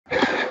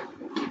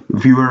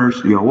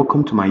Viewers, you are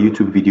welcome to my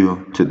YouTube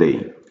video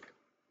today.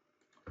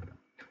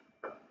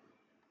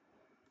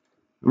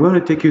 I'm going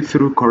to take you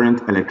through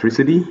current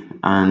electricity,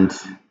 and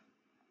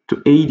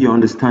to aid your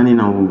understanding,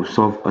 I will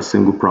solve a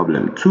single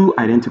problem. Two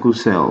identical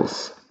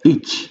cells,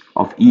 each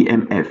of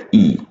EMF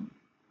E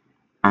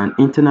and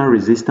internal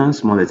resistance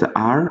small letter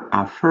r,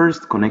 are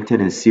first connected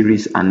in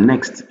series and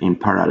next in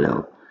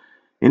parallel.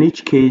 In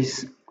each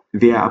case,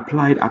 they are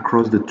applied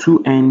across the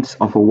two ends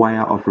of a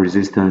wire of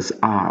resistance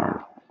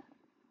R.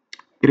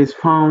 It is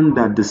found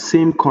that the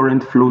same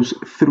current flows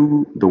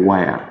through the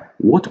wire.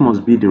 What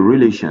must be the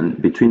relation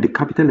between the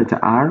capital letter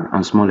R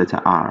and small letter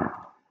r?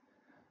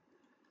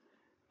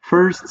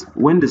 First,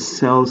 when the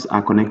cells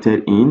are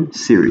connected in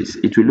series,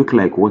 it will look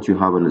like what you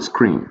have on the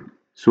screen.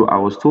 So I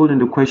was told in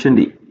the question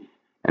the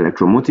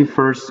electromotive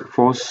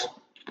force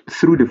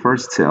through the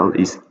first cell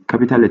is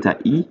capital letter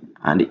E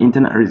and the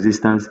internal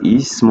resistance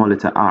is small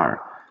letter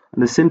r.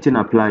 And the same thing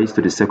applies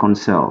to the second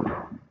cell.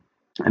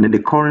 And then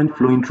the current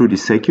flowing through the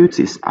circuit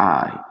is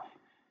I.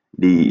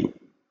 The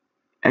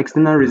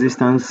external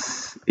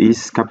resistance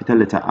is capital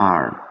letter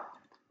R.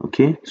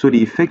 Okay, so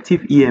the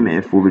effective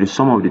EMF will be the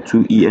sum of the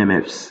two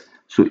EMFs.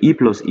 So E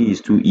plus E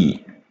is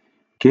 2E.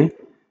 Okay,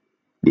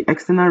 the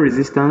external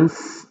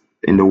resistance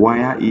in the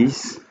wire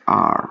is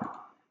R.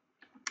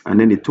 And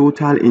then the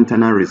total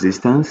internal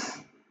resistance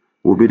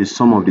will be the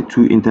sum of the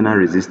two internal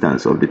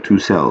resistance of the two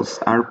cells.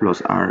 R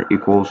plus R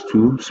equals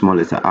to small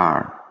letter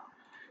r.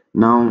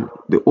 Now,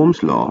 the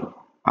Ohm's law,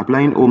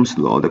 applying Ohm's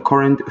law, the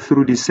current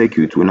through this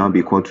circuit will now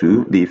be equal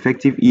to the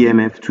effective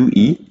EMF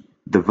 2E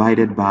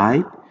divided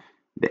by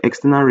the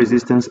external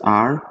resistance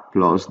R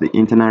plus the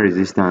internal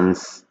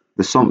resistance,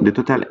 the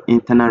total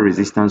internal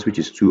resistance, which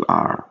is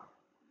 2R.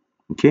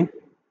 Okay?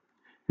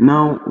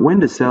 Now, when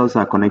the cells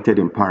are connected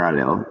in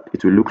parallel,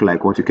 it will look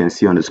like what you can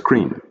see on the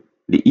screen.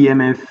 The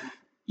EMF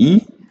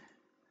E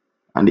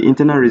and the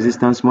internal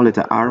resistance small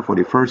letter r for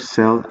the first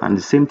cell, and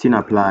the same thing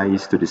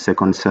applies to the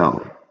second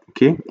cell.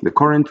 Okay, the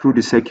current through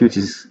the circuit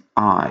is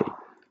I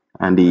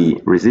and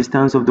the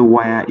resistance of the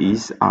wire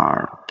is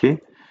R. Okay,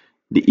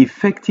 the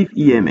effective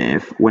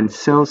EMF when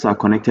cells are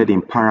connected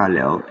in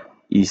parallel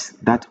is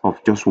that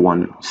of just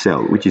one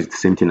cell, which is the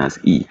same thing as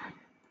E.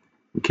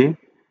 Okay,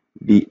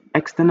 the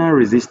external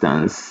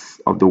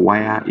resistance of the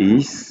wire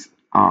is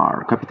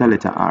R, capital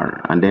letter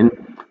R, and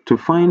then to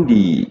find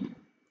the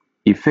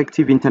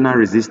effective internal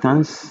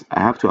resistance,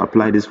 I have to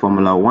apply this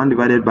formula 1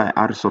 divided by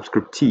R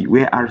subscript T,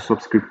 where R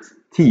subscript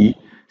T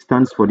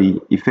stands for the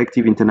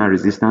effective internal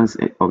resistance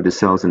of the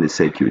cells in the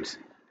circuit.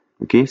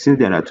 Okay, since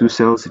there are two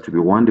cells, it will be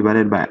 1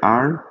 divided by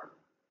R,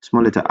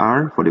 small letter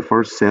r for the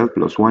first cell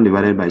plus 1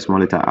 divided by small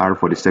letter r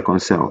for the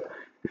second cell.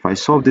 If I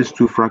solve these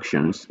two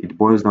fractions, it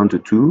boils down to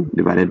 2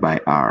 divided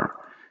by r.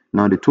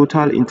 Now the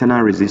total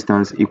internal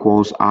resistance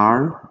equals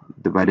R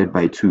divided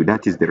by 2.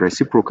 That is the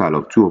reciprocal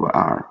of 2 over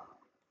R.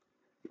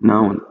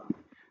 Now,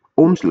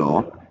 Ohm's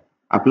law,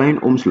 applying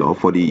Ohm's law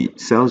for the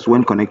cells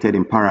when connected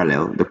in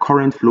parallel, the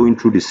current flowing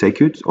through the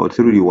circuit or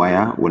through the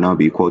wire will now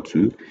be equal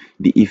to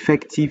the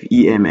effective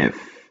EMF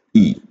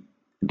E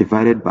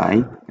divided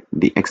by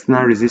the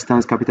external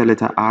resistance capital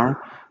letter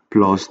R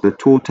plus the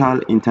total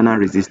internal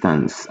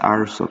resistance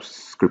R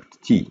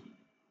subscript T.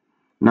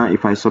 Now,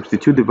 if I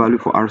substitute the value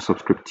for R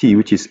subscript T,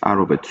 which is R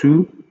over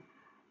 2,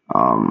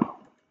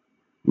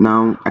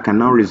 now I can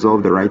now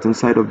resolve the right hand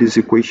side of this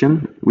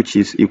equation, which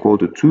is equal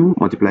to 2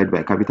 multiplied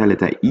by capital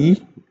letter E,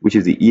 which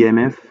is the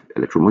EMF,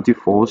 electromotive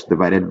force,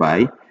 divided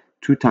by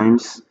 2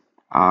 times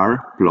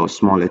R plus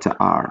small letter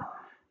r.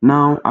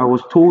 Now, I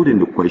was told in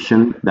the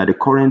question that the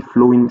current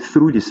flowing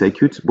through the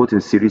circuits, both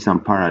in series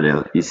and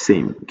parallel, is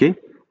same. Okay,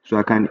 so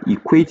I can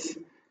equate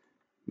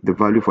the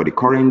value for the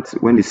current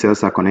when the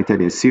cells are connected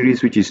in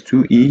series, which is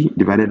 2E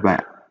divided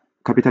by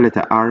capital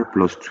letter R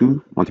plus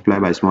 2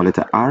 multiplied by small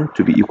letter r,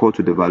 to be equal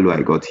to the value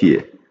I got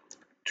here,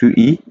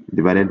 2E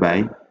divided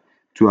by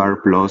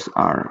 2R plus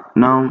R.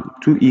 Now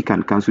 2E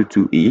can cancel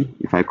 2E.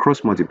 If I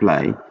cross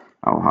multiply,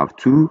 I'll have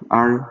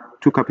 2R,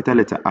 2 capital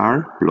letter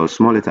R plus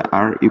small letter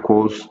r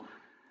equals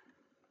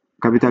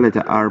capital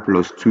letter R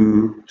plus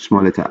 2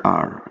 small letter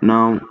r.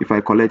 Now if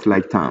I collect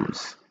like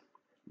terms,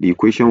 the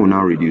equation will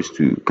now reduce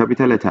to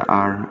capital letter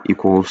R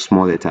equals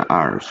small letter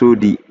r. So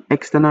the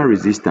external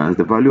resistance,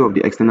 the value of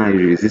the external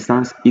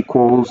resistance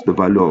equals the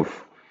value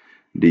of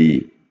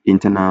the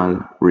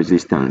internal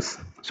resistance.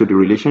 So the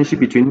relationship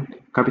between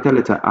capital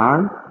letter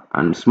R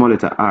and small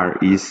letter r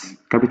is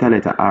capital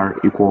letter R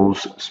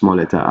equals small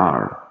letter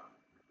r.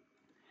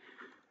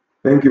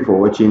 Thank you for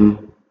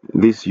watching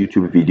this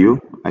YouTube video.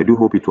 I do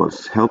hope it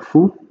was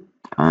helpful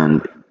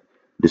and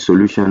the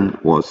solution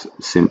was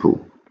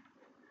simple.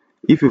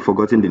 If you've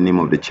forgotten the name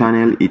of the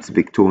channel, it's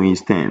Victorian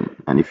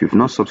STEM, and if you've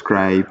not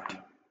subscribed,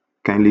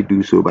 kindly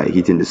do so by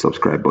hitting the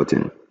subscribe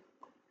button.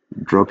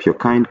 Drop your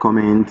kind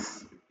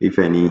comments, if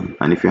any,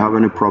 and if you have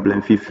any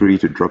problem, feel free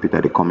to drop it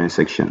at the comment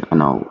section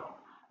and I'll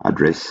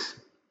address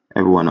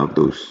every one of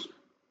those.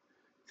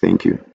 Thank you.